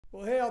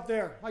Well, hey out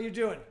there, how you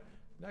doing?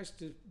 Nice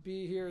to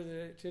be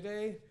here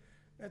today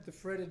at the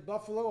Fretted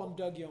Buffalo. I'm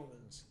Doug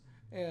Yeomans,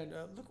 and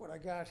look what I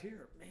got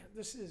here. Man,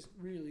 this is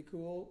really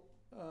cool.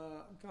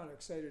 I'm kind of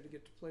excited to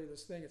get to play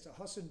this thing. It's a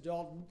Huss and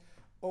Dalton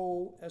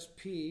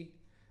OSP,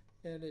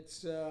 and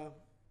it's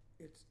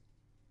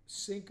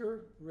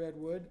Sinker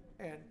Redwood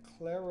and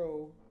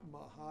Claro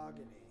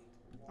mahogany,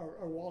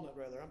 or walnut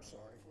rather. I'm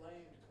sorry.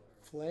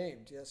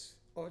 Flamed, yes.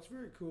 Oh, it's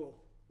very cool.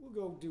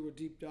 We'll go do a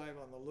deep dive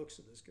on the looks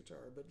of this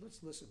guitar, but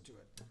let's listen to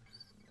it.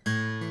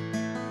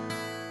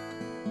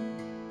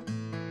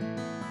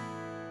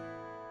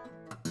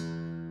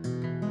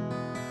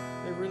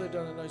 They've really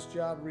done a nice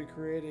job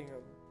recreating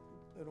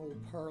an old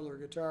Parlor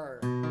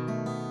guitar.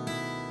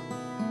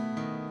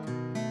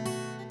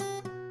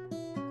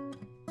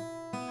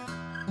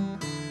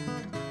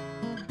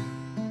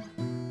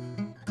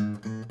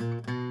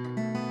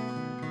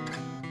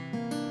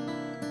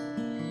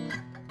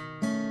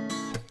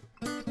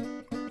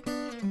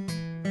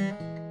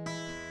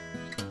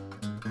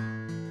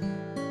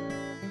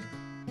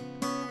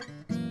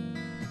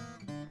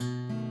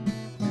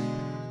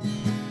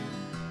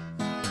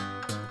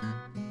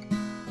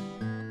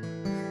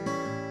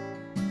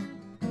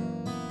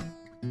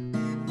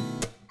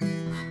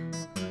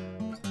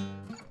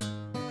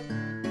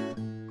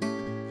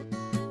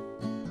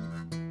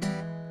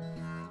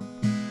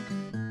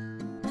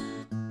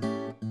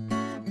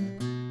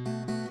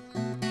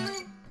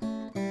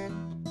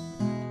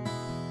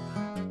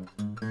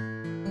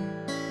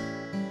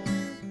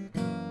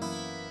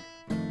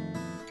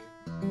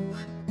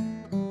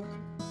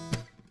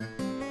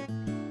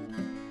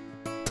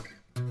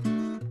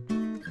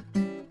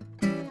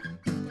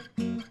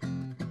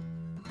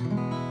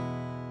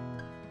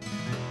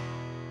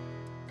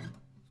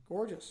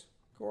 Gorgeous,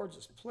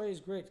 gorgeous. Plays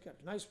great. It's got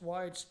nice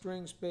wide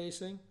string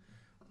spacing.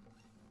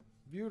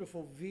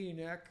 Beautiful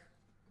V-neck.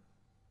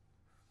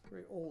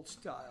 Very old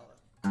style.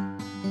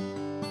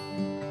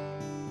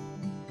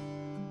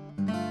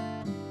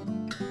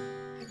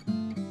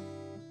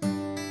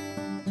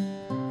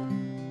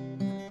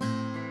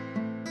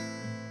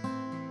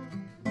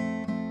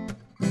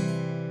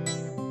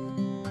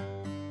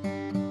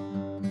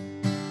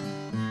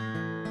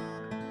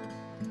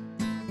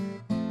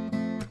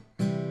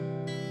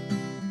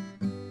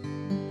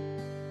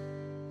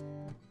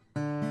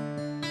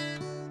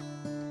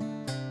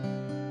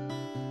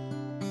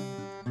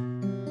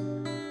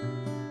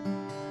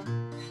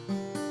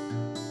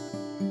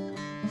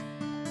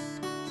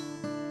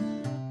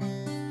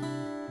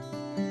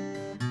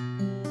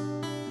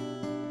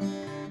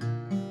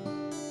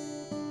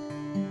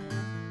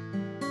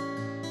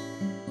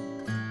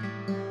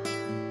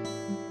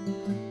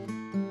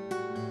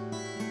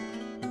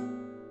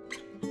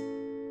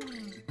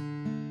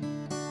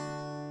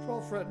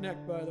 Fret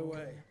neck, by the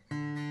way.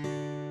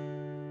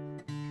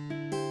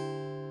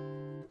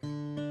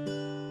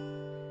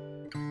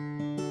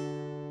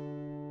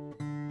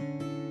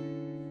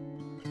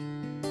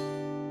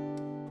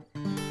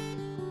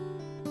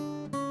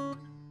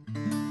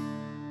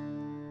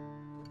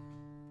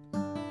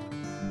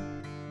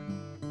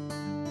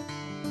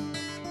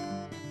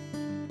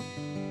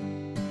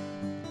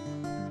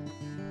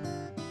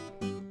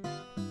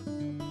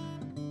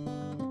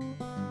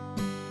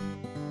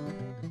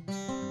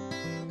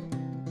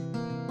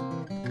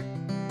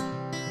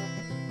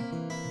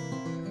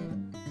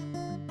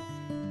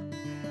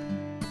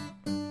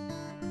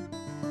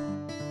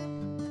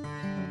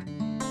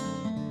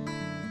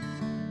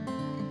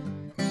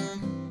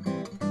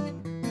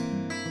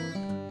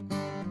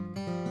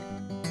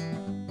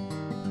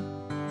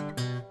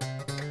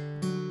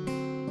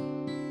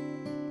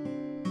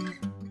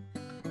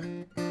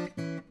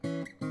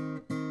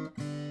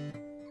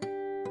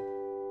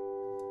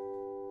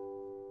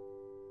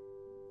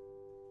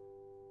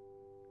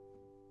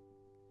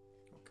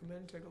 Come in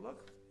and take a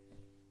look.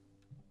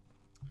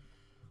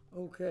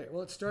 Okay, well,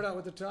 let's start out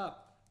with the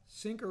top.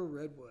 Sinker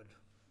Redwood.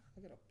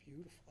 Look at how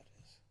beautiful it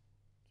is.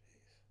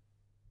 Jeez.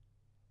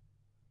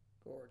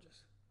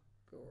 Gorgeous,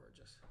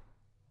 gorgeous.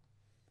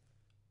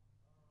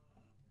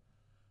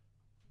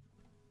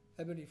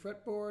 Ebony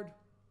fretboard,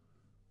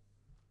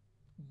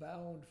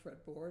 bound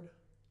fretboard,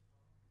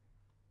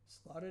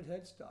 slotted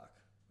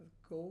headstock with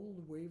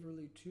gold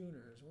Waverly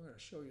tuners. We're going to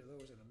show you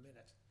those in a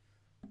minute.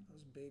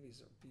 Those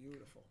babies are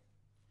beautiful.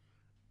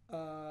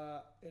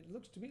 It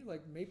looks to me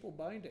like maple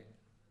binding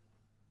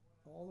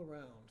all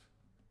around.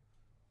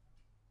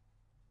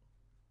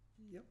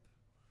 Yep.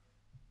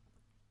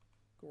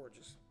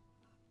 Gorgeous.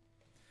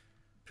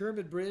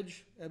 Pyramid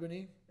bridge,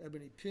 ebony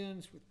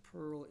pins with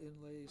pearl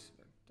inlays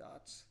or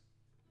dots.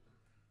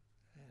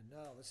 And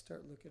now let's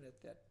start looking at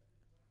that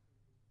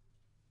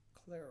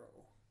Claro.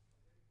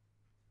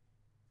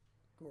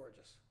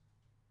 Gorgeous.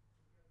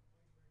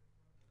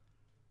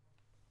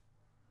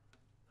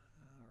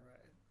 All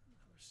right,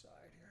 other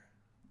side here.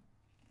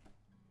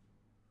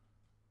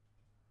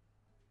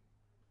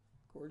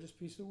 Gorgeous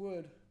piece of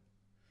wood.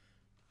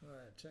 All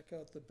right, check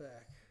out the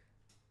back.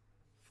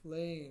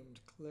 Flamed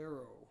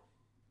Claro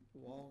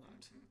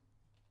walnut.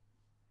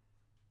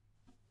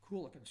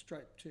 Cool looking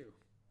stripe too.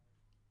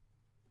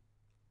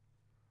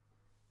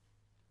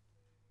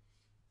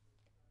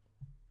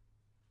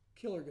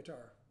 Killer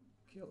guitar,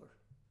 killer.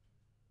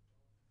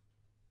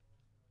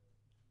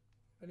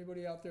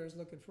 Anybody out there is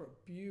looking for a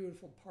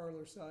beautiful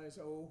parlor size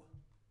O,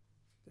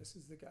 this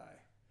is the guy.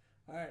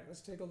 All right,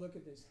 let's take a look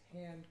at this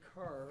hand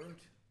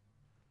carved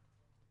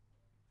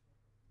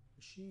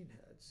machine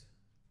heads.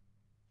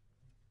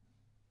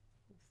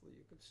 Hopefully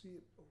you can see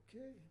it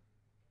okay.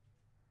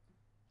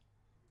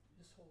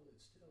 Just hold it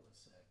still a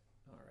sec.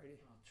 Alrighty.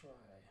 I'll try.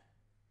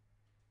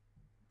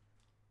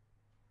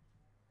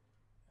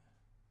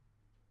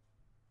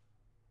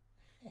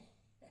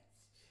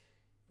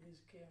 His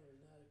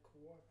camera's not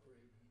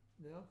cooperating.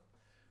 No?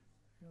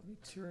 Let me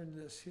turn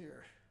this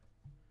here.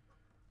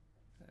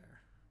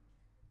 There.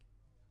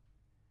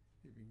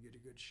 Maybe you can get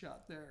a good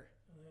shot there.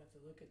 I'll have to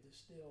look at the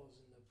stills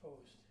in the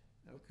post.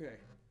 Okay.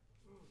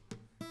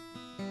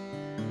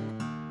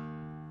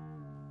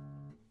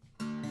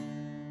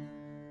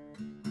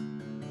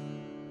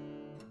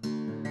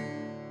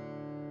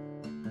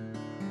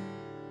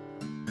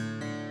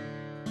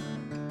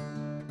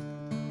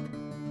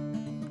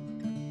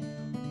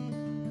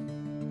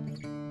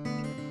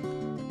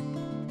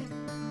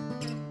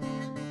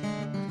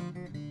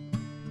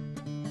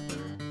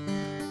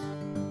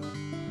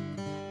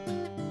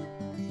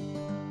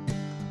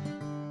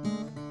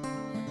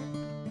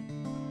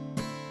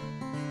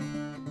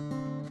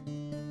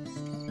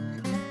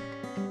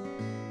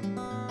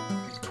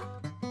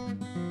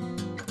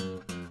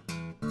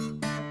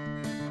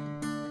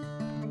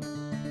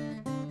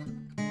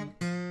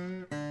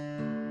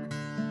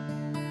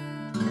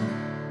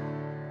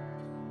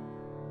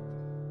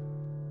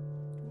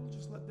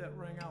 That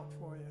ring out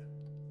for you.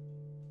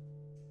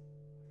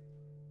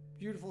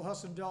 Beautiful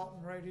Huss and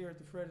Dalton right here at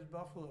the Fretted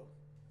Buffalo.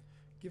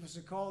 Give us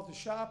a call at the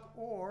shop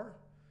or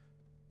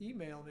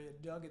email me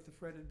at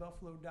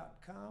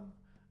doug@thefrettedbuffalo.com,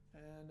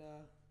 and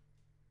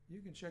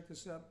you can check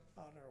this up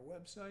on our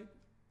website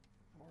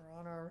or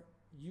on our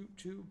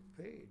YouTube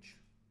page.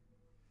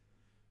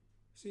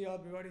 See you,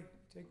 everybody.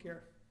 Take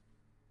care.